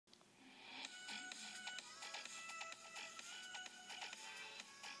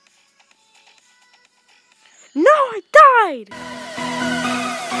No, I died!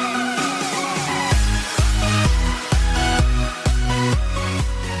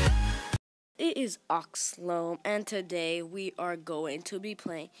 It is Oxloam, and today we are going to be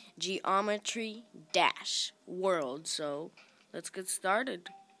playing Geometry Dash World. So, let's get started.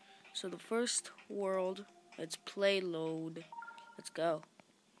 So, the first world, let's play load. Let's go.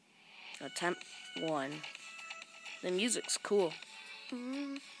 Attempt 1. The music's cool.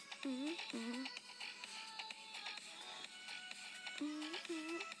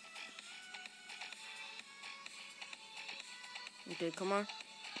 Okay, come on.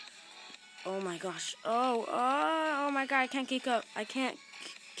 Oh my gosh. Oh my god, I can't keep up. I can't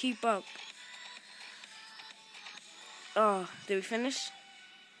keep up. Oh, did we finish?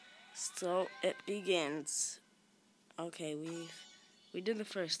 So it begins. Okay, we did the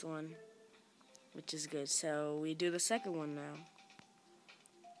first one, which is good. So we do the second one now.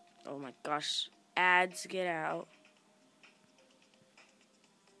 Oh my gosh. Ads, get out.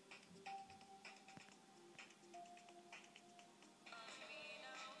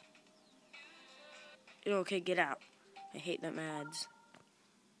 Okay, get out. I hate them ads.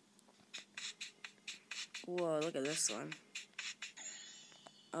 Whoa, look at this one.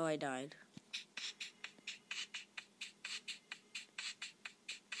 Oh, I died.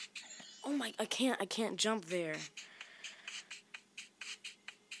 Oh my, I can't jump there.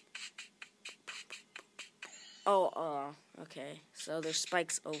 Okay. So there's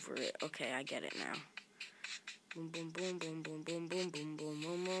spikes over it. Okay, I get it now. Boom, boom, boom, boom, boom, boom, boom, boom, boom,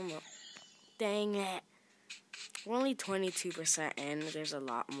 boom, boom, boom. Dang it. We're only 22% in. There's a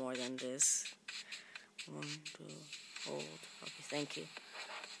lot more than this. 1, 2, hold. Okay, thank you.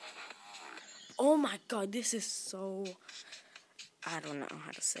 Oh my god, this is so... I don't know how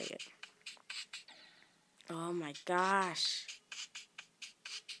to say it. Oh my gosh.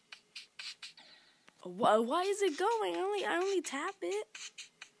 Why is it going? I only tap it.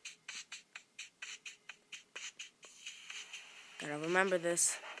 Gotta remember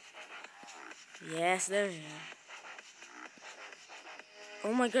this. Yes, there we go.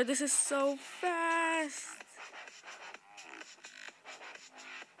 Oh my god, this is so fast.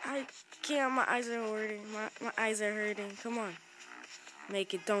 I can't, my eyes are hurting. My eyes are hurting. Come on.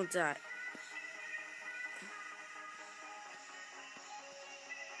 Make it, don't die.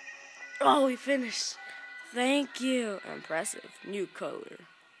 Oh, we finished. Thank you. Impressive. New color.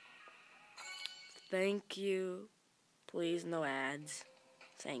 Thank you. Please, no ads.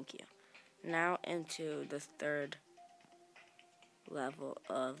 Thank you. Now into the third level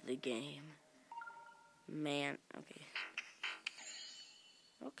of the game. Man, okay.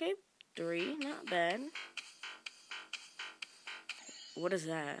 Okay, 3, not bad. What is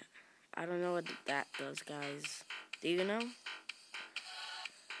that? I don't know what that does, guys. Do you know?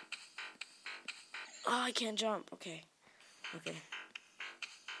 Oh, I can't jump. Okay. Okay.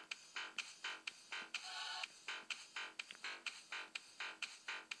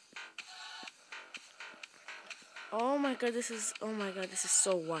 Oh my god, this is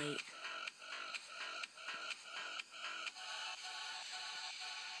so white.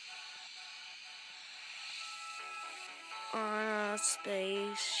 On a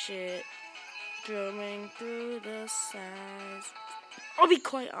spaceship, drumming through the skies. I'll be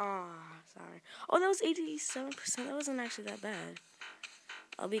quiet. Sorry. Oh, that was 87%. That wasn't actually that bad.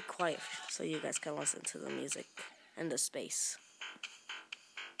 I'll be quiet so you guys can listen to the music and the space.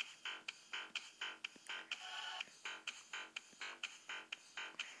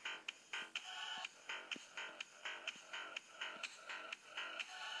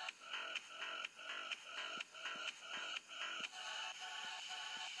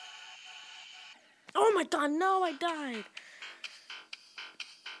 Oh my god, no, I died.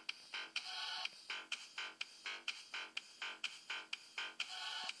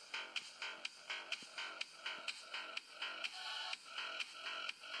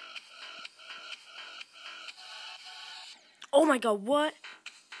 Oh my god, what?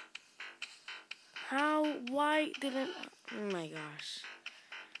 Why didn't... Oh my gosh.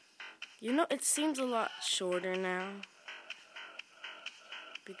 You know, it seems a lot shorter now.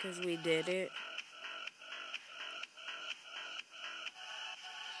 Because we did it.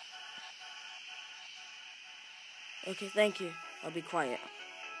 Okay, thank you. I'll be quiet.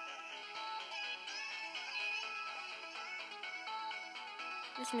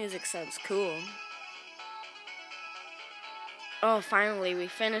 This music sounds cool. Oh, finally, we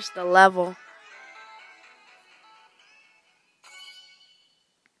finished the level.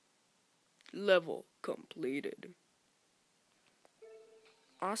 Level completed.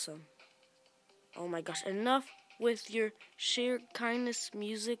 Awesome. Oh my gosh, enough with your shared kindness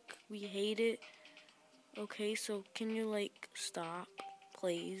music. We hate it. Okay, so can you like stop,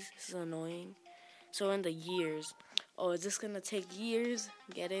 please? This is annoying. So in the years. Oh, is this gonna take years?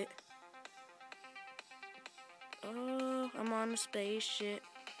 Get it? Oh, I'm on a spaceship.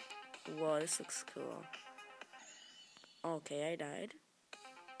 Whoa, this looks cool. Okay, I died.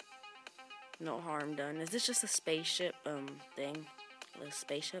 No harm done. Is this just a spaceship thing? A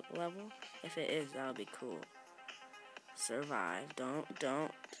spaceship level? If it is, that'll be cool. Survive.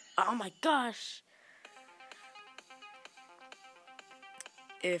 Don't. Oh my gosh!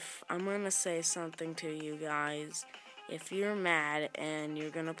 If I'm gonna say something to you guys, if you're mad and you're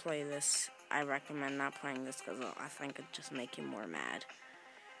gonna play this, I recommend not playing this because I think it'd just make you more mad.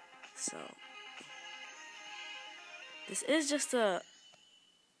 So, this is just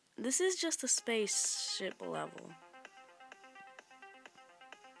a spaceship level.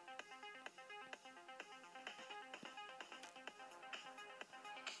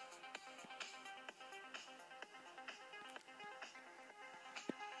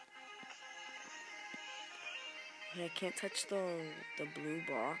 I can't touch the blue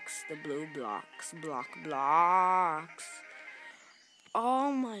blocks. The blue blocks. Blocks.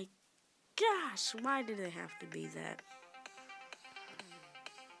 Oh my gosh, why did it have to be that?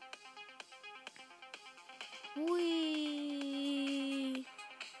 Whee!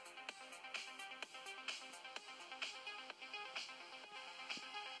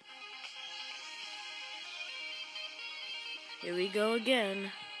 Here we go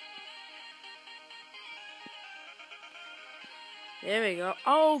again. There we go.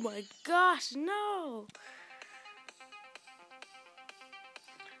 Oh my gosh, no!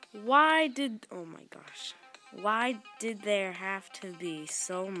 Oh my gosh. Why did there have to be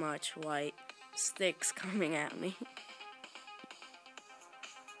so much white sticks coming at me?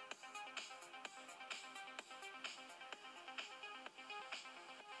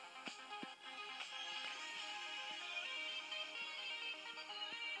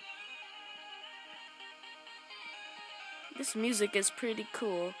 This music is pretty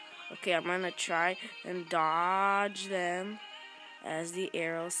cool. Okay, I'm gonna try and dodge them, as the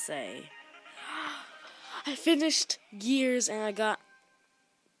arrows say. I finished Gears and I got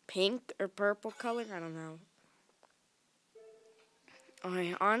pink or purple color, I don't know.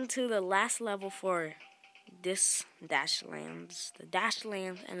 Alright, on to the last level for this Dashlands. The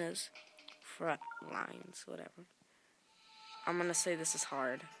Dashlands and his front lines, whatever. I'm gonna say this is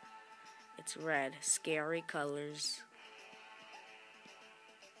hard. It's red, scary colors.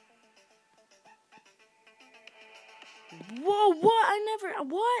 Whoa, what?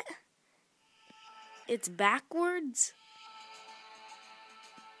 What? It's backwards?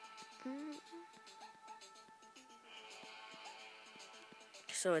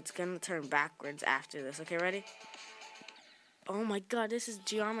 So it's gonna turn backwards after this. Okay, ready? Oh my god, this is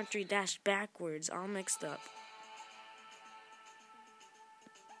Geometry Dash backwards. All mixed up.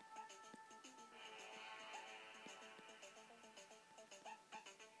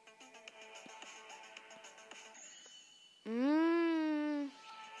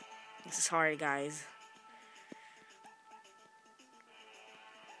 This is hard, guys.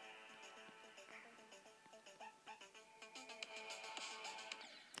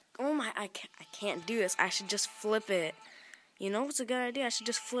 Oh my, I can't do this. I should just flip it. You know what's a good idea? I should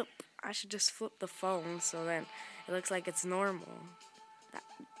just flip the phone so then it looks like it's normal.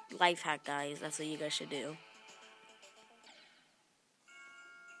 Life hack, guys. That's what you guys should do.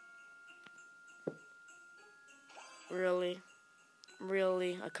 Really?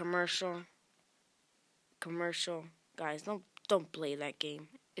 Really? A commercial? Guys, don't play that game.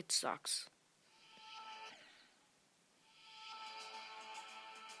 It sucks.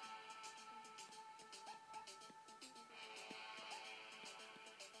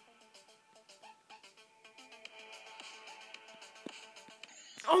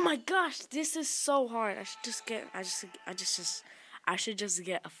 Oh my gosh, this is so hard. I should just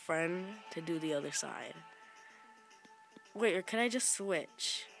get a friend to do the other side. Wait, or can I just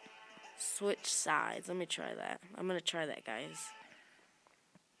switch? Switch sides. Let me try that. I'm gonna try that, guys.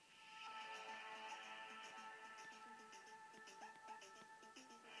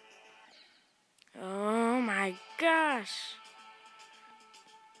 Oh my gosh.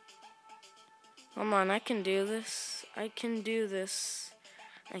 Come on, I can do this. I can do this.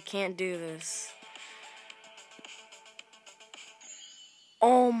 I can't do this.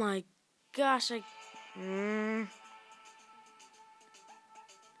 Oh my gosh,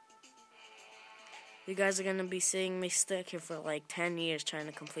 You guys are gonna be seeing me stuck here for like 10 years trying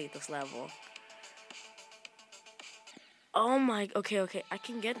to complete this level. Oh my, okay, I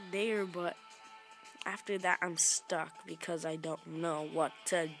can get there, but after that I'm stuck because I don't know what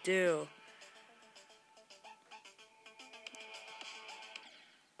to do.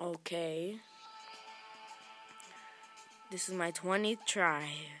 Okay. This is my 20th try.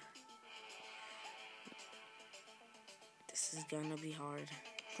 This is gonna be hard.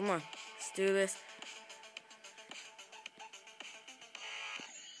 Come on, let's do this.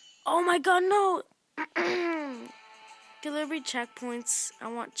 Oh my god, no! Delivery checkpoints.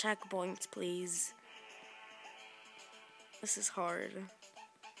 I want checkpoints, please. This is hard.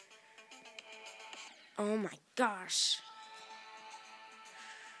 Oh my gosh.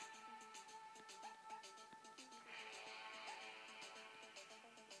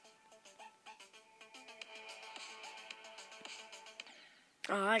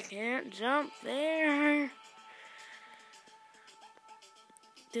 Oh, I can't jump there.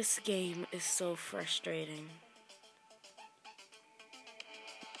 This game is so frustrating.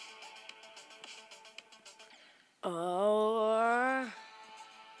 Oh.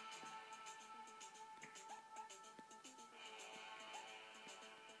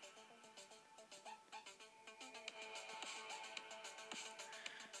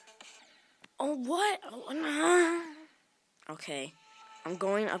 Oh, what? Oh, no. Okay. I'm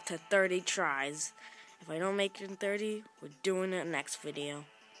going up to 30 tries. If I don't make it in 30, we're doing it next video.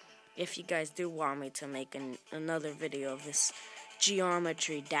 If you guys do want me to make another video of this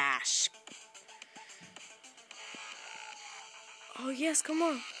geometry dash. Oh yes, come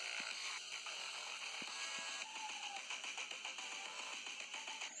on.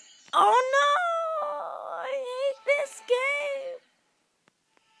 Oh no! I hate this game.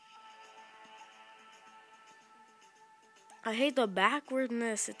 I hate the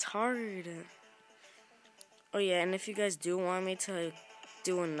backwardness. It's hard. Oh yeah, and if you guys do want me to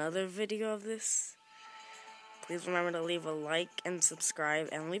do another video of this, please remember to leave a like and subscribe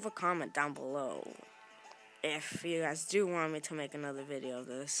and leave a comment down below if you guys do want me to make another video of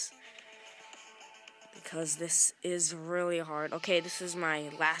this, because this is really hard. Okay, this is my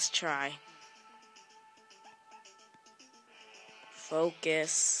last try.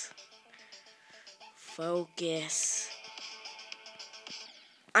 Focus. Focus.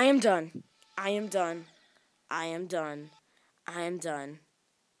 I am done. I am done. I am done. I am done.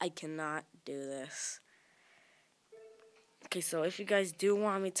 I cannot do this. Okay, so if you guys do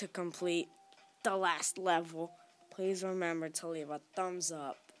want me to complete the last level, please remember to leave a thumbs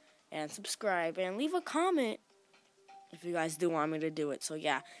up and subscribe and leave a comment if you guys do want me to do it. So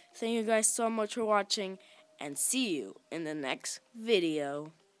yeah, thank you guys so much for watching, and see you in the next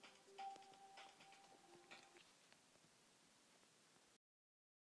video.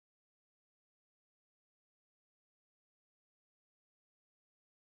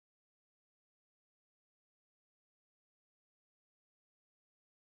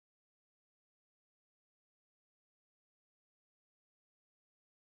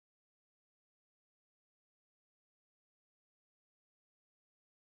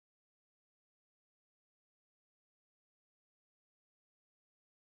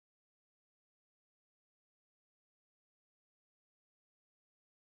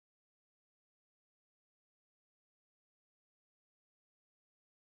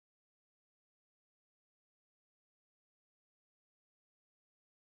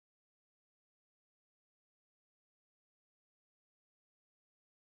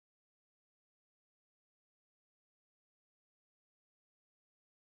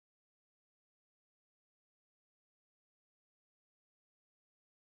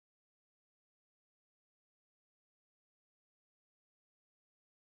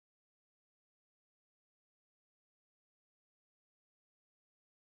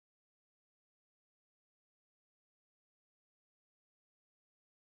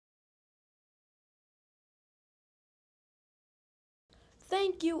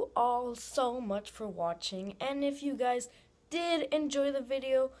 Thank you all so much for watching, and if you guys did enjoy the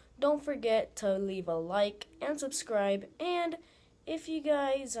video, don't forget to leave a like and subscribe. And if you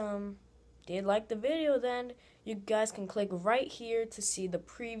guys did like the video, then you guys can click right here to see the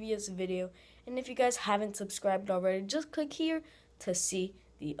previous video. And if you guys haven't subscribed already, just click here to see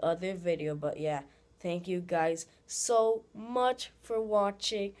the other video. But yeah, thank you guys so much for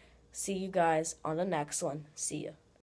watching. See you guys on the next one. See ya.